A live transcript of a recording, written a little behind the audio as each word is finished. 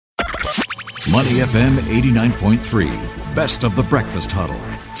Money FM 89.3, best of the breakfast huddle.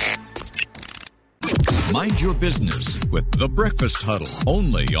 Mind your business with the breakfast huddle,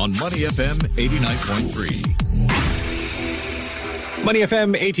 only on Money FM 89.3. Money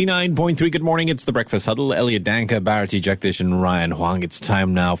FM 89.3. Good morning. It's the Breakfast Huddle. Elliot Danker, Bharati Jagdish and Ryan Huang. It's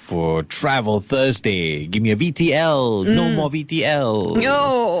time now for Travel Thursday. Give me a VTL. No more VTL.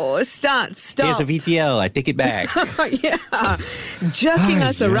 No, stop. Here's a VTL. I take it back. Yeah. Jerking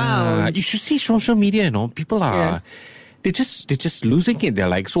us around. You should see social media, people are... Yeah. They're just losing it. They're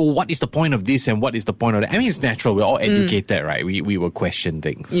like, so what is the point of this and what is the point of that? I mean, it's natural. We're all educated, right? We will question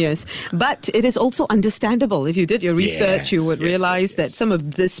things. Yes. But it is also understandable. If you did your research, you would realize that some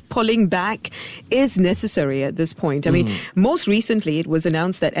of this pulling back is necessary at this point. I mean, most recently it was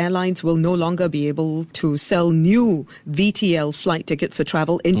announced that airlines will no longer be able to sell new VTL flight tickets for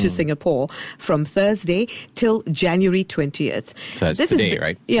travel into Singapore from Thursday till January 20th. So that's today,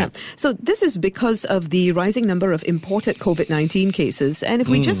 right? Yeah. So this is because of the rising number of imported COVID-19 cases. And if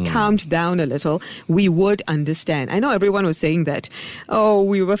we just calmed down a little, we would understand. I know everyone was saying that,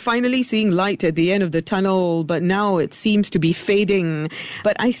 we were finally seeing light at the end of the tunnel, but now it seems to be fading.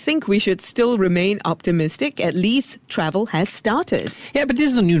 But I think we should still remain optimistic. At least travel has started. Yeah, but this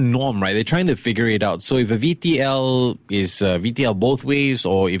is a new norm, right? They're trying to figure it out. So if a VTL is VTL both ways,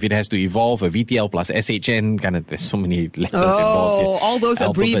 or if it has to evolve, a VTL plus SHN, there's so many letters involved here. All those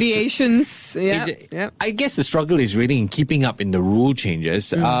abbreviations. Yeah. I guess the struggle is really in keeping up in the rule changes.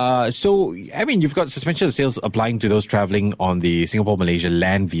 So, I mean, you've got suspension of sales applying to those travelling on the Singapore-Malaysia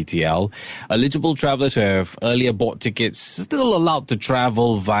land VTL. Eligible travellers who have earlier bought tickets still allowed to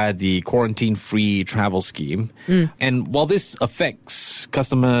travel via the quarantine-free travel scheme. And while this affects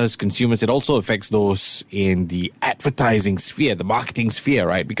customers, consumers, it also affects those in the advertising sphere, the marketing sphere,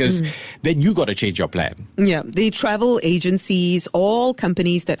 right? Because then you got to change your plan. Yeah, the travel agencies, all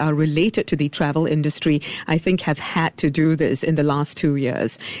companies that are related to the travel industry, I think have had to do this in the last 2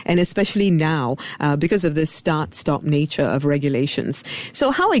 years, and especially now because of the start-stop nature of regulations.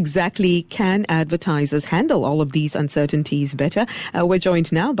 So how exactly can advertisers handle all of these uncertainties better? We're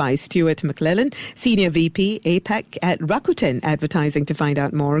joined now by Stuart McClellan, Senior VP APAC at Rakuten Advertising, to find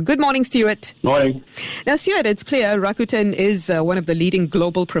out more. Good morning, Stuart. Morning. Now, Stuart, it's clear Rakuten is one of the leading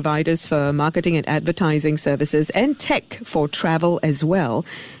global providers for marketing and advertising services and tech for travel as well.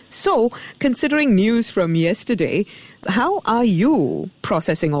 So, considering news from yesterday, how are you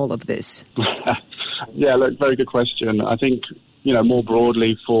processing all of this? Yeah, look, very good question. I think, more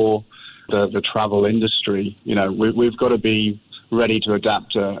broadly for the travel industry, we've got to be ready to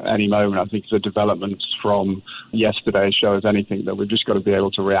adapt at any moment. I think the developments from yesterday show us anything that we've just got to be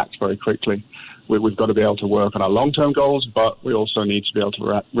able to react very quickly. We've got to be able to work on our long-term goals, but we also need to be able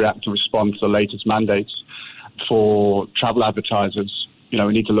to react and respond to the latest mandates. For travel advertisers,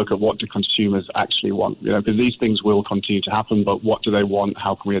 we need to look at what do consumers actually want, because these things will continue to happen, but what do they want?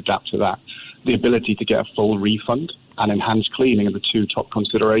 How can we adapt to that? The ability to get a full refund and enhanced cleaning are the two top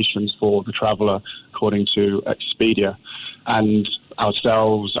considerations for the traveller, according to Expedia. And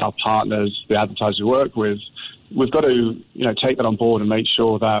ourselves, our partners, the advertisers we work with, we've got to, take that on board and make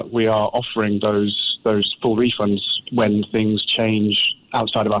sure that we are offering those full refunds when things change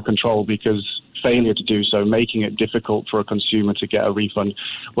outside of our control, because failure to do so, making it difficult for a consumer to get a refund,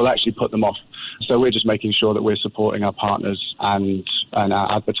 will actually put them off. So we're just making sure that we're supporting our partners and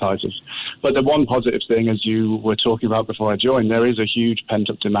our advertisers. But the one positive thing, as you were talking about before I joined, there is a huge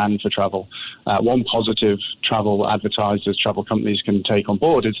pent-up demand for travel. One positive travel advertisers, travel companies can take on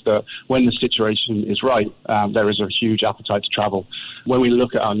board is that when the situation is right, there is a huge appetite to travel. When we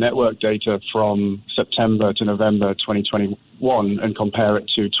look at our network data from September to November 2021 and compare it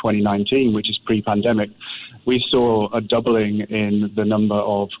to 2019, which is pre-pandemic, we saw a doubling in the number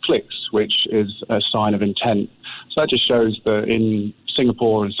of clicks, which is a sign of intent. So that just shows that in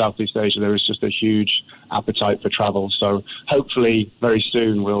Singapore and Southeast Asia, there is just a huge appetite for travel. So hopefully very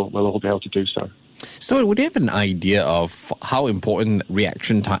soon we'll all be able to do so. So would you have an idea of how important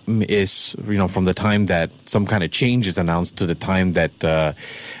reaction time is, from the time that some kind of change is announced to the time that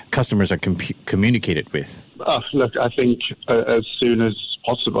customers are communicated with? Look, I think as soon as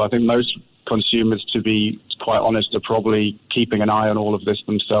possible. I think most consumers, to be quite honest, are probably keeping an eye on all of this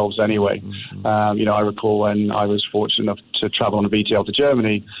themselves anyway. I recall when I was fortunate enough to travel on a VTL to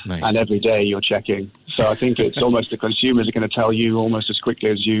Germany, and every day you're checking. So I think it's almost the consumers are going to tell you almost as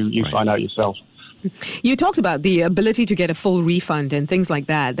quickly as you find out yourself. You talked about the ability to get a full refund and things like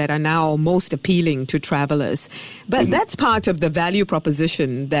that are now most appealing to travelers. But that's part of the value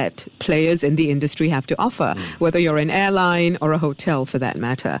proposition that players in the industry have to offer, whether you're an airline or a hotel for that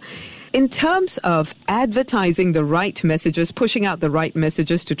matter. In terms of advertising the right messages, pushing out the right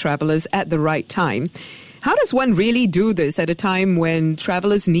messages to travelers at the right time, how does one really do this at a time when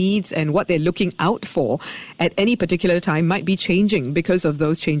travelers' needs and what they're looking out for at any particular time might be changing because of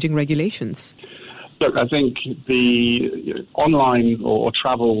those changing regulations? Look, I think the online or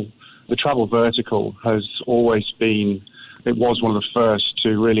travel, the travel vertical has always been, it was one of the first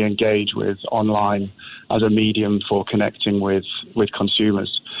to really engage with online as a medium for connecting with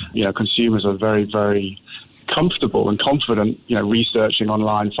consumers. Consumers are very, very comfortable and confident, researching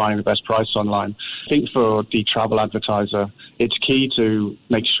online, finding the best price online. I think for the travel advertiser, it's key to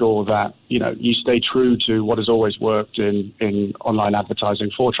make sure that, you stay true to what has always worked in online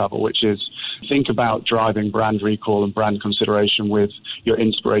advertising for travel, which is think about driving brand recall and brand consideration with your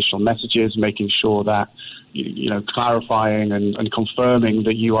inspirational messages, making sure that clarifying and confirming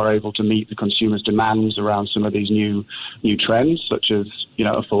that you are able to meet the consumer's demands around some of these new trends, such as,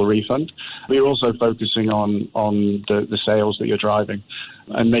 a full refund. We're also focusing on the sales that you're driving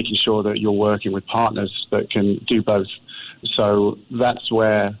and making sure that you're working with partners that can do both. So that's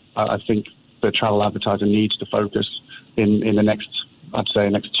where I think the travel advertiser needs to focus in the next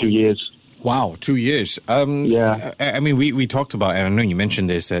 2 years. Wow, 2 years. Yeah. I mean, we talked about, and I know you mentioned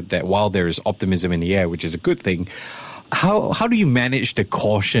this, that while there is optimism in the air, which is a good thing, how do you manage the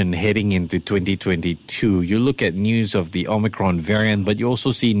caution heading into 2022? You look at news of the Omicron variant, but you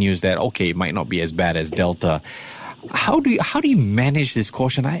also see news that, okay, it might not be as bad as Delta. How do you manage this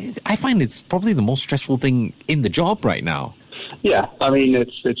caution? I find it's probably the most stressful thing in the job right now. Yeah, I mean,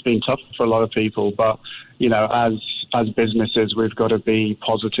 it's been tough for a lot of people, but, as businesses, we've got to be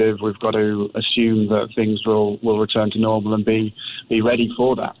positive. We've got to assume that things will return to normal and be ready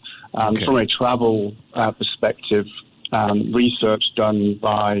for that. Okay. From a travel perspective, research done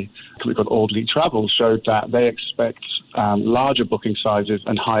by a company called Audley Travel showed that they expect larger booking sizes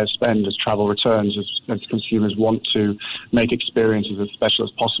and higher spend as travel returns, as consumers want to make experiences as special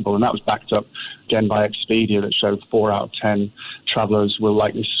as possible. And that was backed up, again, by Expedia, that showed 4 out of 10 travelers will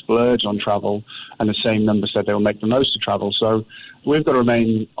likely splurge on travel, and the same number said they will make the most of travel. So we've got to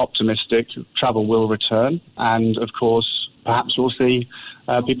remain optimistic. Travel will return, and of course, perhaps we'll see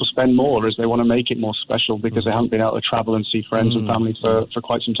people spend more as they want to make it more special because they haven't been able to travel and see friends and family for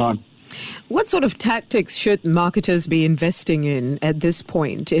quite some time. What sort of tactics should marketers be investing in at this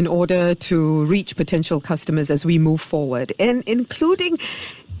point in order to reach potential customers as we move forward, and including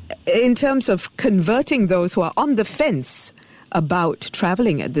in terms of converting those who are on the fence about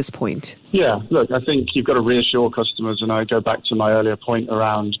traveling at this point? Yeah, look, I think you've got to reassure customers, and I go back to my earlier point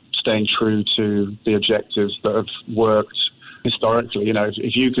around staying true to the objectives that have worked historically.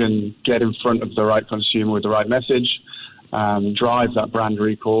 If you can get in front of the right consumer with the right message, drive that brand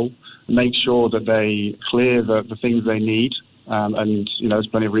recall, make sure that they clear the things they need, and there's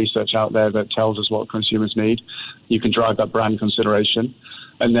plenty of research out there that tells us what consumers need. You can drive that brand consideration.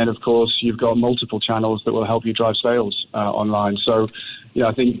 And then, of course, you've got multiple channels that will help you drive sales online. So,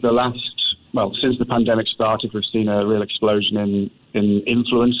 I think since the pandemic started, we've seen a real explosion in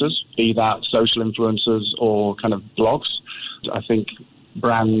influencers, be that social influencers or kind of blogs. I think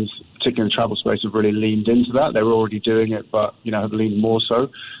brands, particularly in the travel space, have really leaned into that. They were already doing it, but, have leaned more so.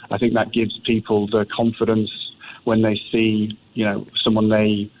 I think that gives people the confidence when they see, someone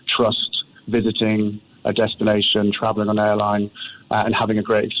they trust visiting a destination, traveling on an airline, and having a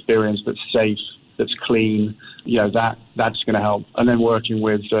great experience that's safe, that's clean. That's going to help. And then working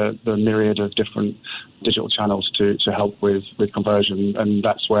with the myriad of different digital channels to help with conversion. And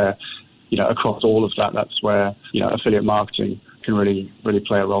that's where, across all of that, that's where, affiliate marketing can really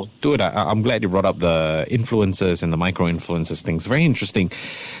play a role. Good. I'm glad you brought up the influencers and the micro-influencers things. Very interesting.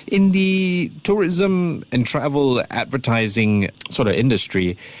 In the tourism and travel advertising sort of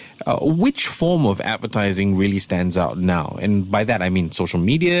industry, which form of advertising really stands out now? And by that, I mean social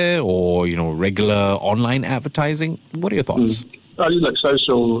media or, regular online advertising. What are your thoughts? Look,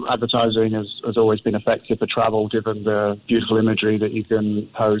 social advertising has always been effective for travel, given the beautiful imagery that you can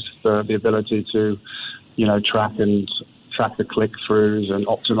post, the ability to, track the click-throughs and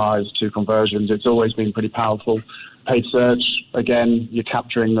optimize to conversions. It's always been pretty powerful. Paid search, again, you're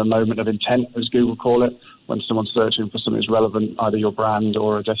capturing the moment of intent, as Google call it, when someone's searching for something that's relevant, either your brand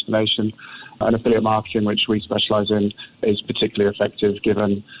or a destination. And affiliate marketing, which we specialize in, is particularly effective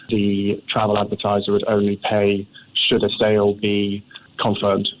given the travel advertiser would only pay should a sale be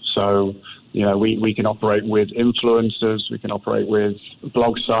confirmed. So, we can operate with influencers, we can operate with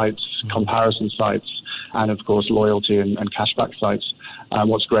blog sites, comparison sites, and of course loyalty and cashback sites.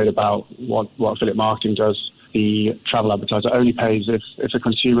 What's great about what affiliate marketing does the travel advertiser only pays if a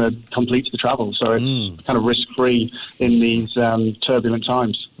consumer completes the travel. So it's kind of risk-free in these turbulent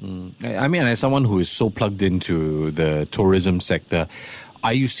times. I mean, as someone who is so plugged into the tourism sector,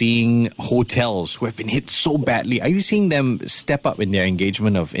 are you seeing hotels who have been hit so badly, are you seeing them step up in their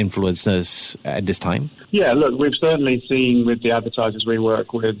engagement of influencers at this time? Yeah, look, we've certainly seen with the advertisers we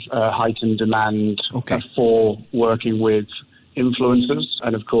work with heightened demand for working with influencers.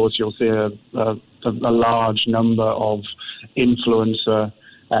 And of course, you'll see a large number of influencer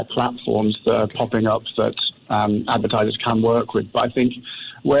platforms that are popping up that advertisers can work with. But I think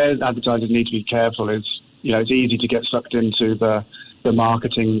where advertisers need to be careful is, it's easy to get sucked into the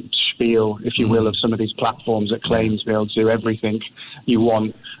marketing spiel, if you will, of some of these platforms that claim to be able to do everything you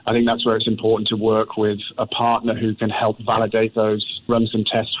want. I think that's where it's important to work with a partner who can help validate those, run some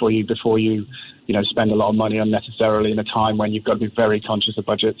tests for you before you spend a lot of money unnecessarily in a time when you've got to be very conscious of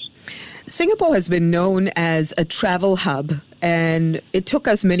budgets. Singapore has been known as a travel hub, and it took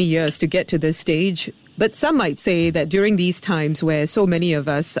us many years to get to this stage. But some might say that during these times where so many of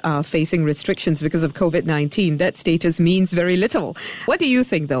us are facing restrictions because of COVID-19, that status means very little. What do you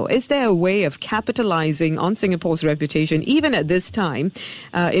think, though? Is there a way of capitalizing on Singapore's reputation, even at this time,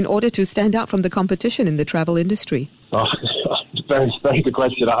 in order to stand out from the competition in the travel industry? Oh, very, very good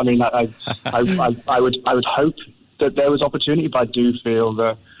question. I mean, I would hope that there was opportunity, but I do feel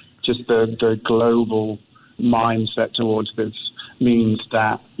that just the global mindset towards this means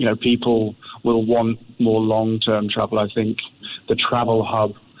that, people will want more long-term travel. I think the travel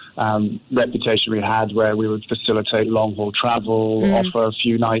hub reputation we had, where we would facilitate long-haul travel, offer a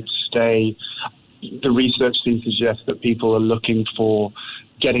few nights stay, the research seems to suggest that people are looking for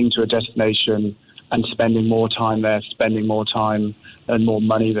getting to a destination and spending more time there, spending more time and more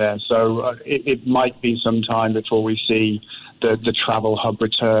money there. So it might be some time before we see the travel hub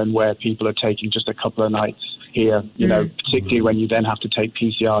return, where people are taking just a couple of nights here, particularly when you then have to take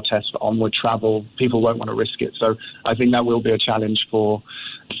PCR tests for onward travel. People won't want to risk it. So I think that will be a challenge for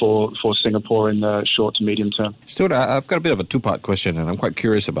Singapore in the short to medium term. Stuart, I've got a bit of a two-part question, and I'm quite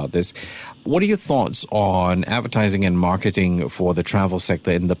curious about this. What are your thoughts on advertising and marketing for the travel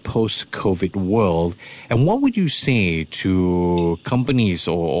sector in the post-COVID world? And what would you say to companies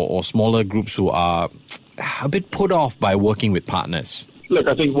or smaller groups who are a bit put off by working with partners? Look,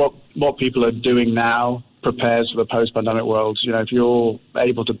 I think what people are doing now prepares for the post-pandemic world. If you're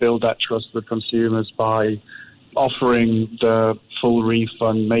able to build that trust with consumers by offering the full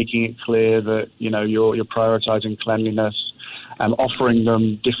refund, making it clear that you're prioritizing cleanliness, and offering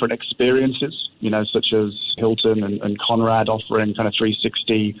them different experiences, such as Hilton and Conrad offering kind of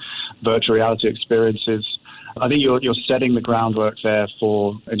 360 virtual reality experiences. I think you're setting the groundwork there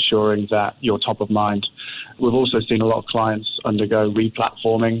for ensuring that you're top of mind. We've also seen a lot of clients undergo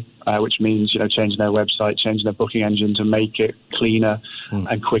re-platforming, which means changing their website, changing their booking engine to make it cleaner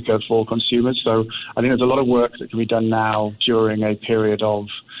and quicker for consumers. So I think there's a lot of work that can be done now during a period of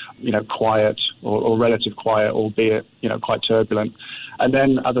quiet or relative quiet, albeit quite turbulent. And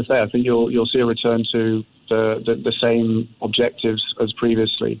then, as I say, I think you'll see a return to the same objectives as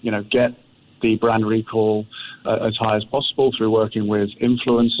previously. Get the brand recall as high as possible through working with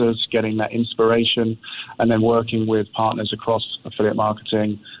influencers, getting that inspiration, and then working with partners across affiliate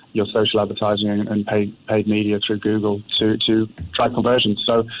marketing, your social advertising and paid media through Google to drive conversions.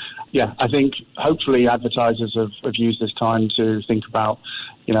 So, yeah, I think hopefully advertisers have used this time to think about,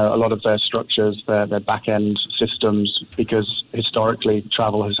 a lot of their structures, their back-end systems, because historically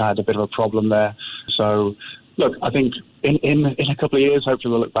travel has had a bit of a problem there. So, look, I think in a couple of years,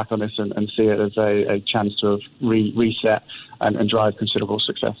 hopefully we'll look back on this and see it as a chance to have reset and drive considerable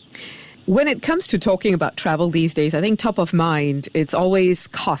success. When it comes to talking about travel these days, I think top of mind, it's always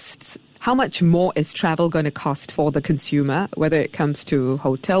costs. How much more is travel going to cost for the consumer, whether it comes to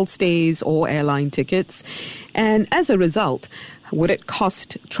hotel stays or airline tickets? And as a result, would it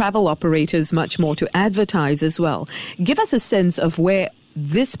cost travel operators much more to advertise as well? Give us a sense of where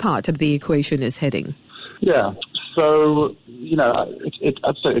this part of the equation is heading. Yeah. So,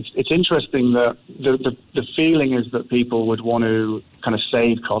 it's interesting that the feeling is that people would want to kind of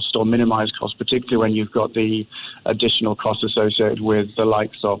save cost or minimize cost, particularly when you've got the additional costs associated with the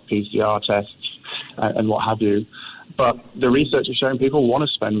likes of PCR tests and what have you. But the research is showing people want to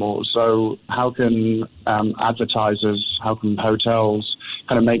spend more. So how can advertisers, how can hotels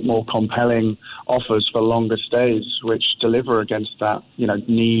kind of make more compelling offers for longer stays, which deliver against that,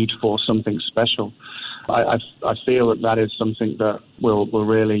 need for something special? I feel that is something that will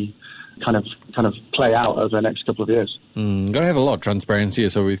really kind of play out over the next couple of years. Got to have a lot of transparency.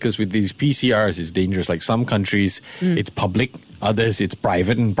 So because with these PCRs, it's dangerous. Like some countries, it's public. Others, it's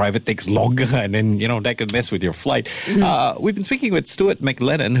private, and private takes longer, and then, that could mess with your flight. We've been speaking with Stuart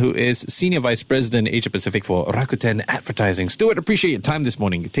McLennan, who is Senior Vice President, Asia Pacific for Rakuten Advertising. Stuart, appreciate your time this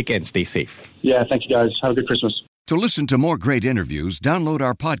morning. Take care and stay safe. Yeah, thank you, guys. Have a good Christmas. To listen to more great interviews, download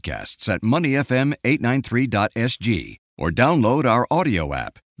our podcasts at moneyfm893.sg or download our audio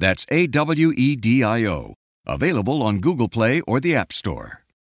app. That's AWEDIO. Available on Google Play or the App Store.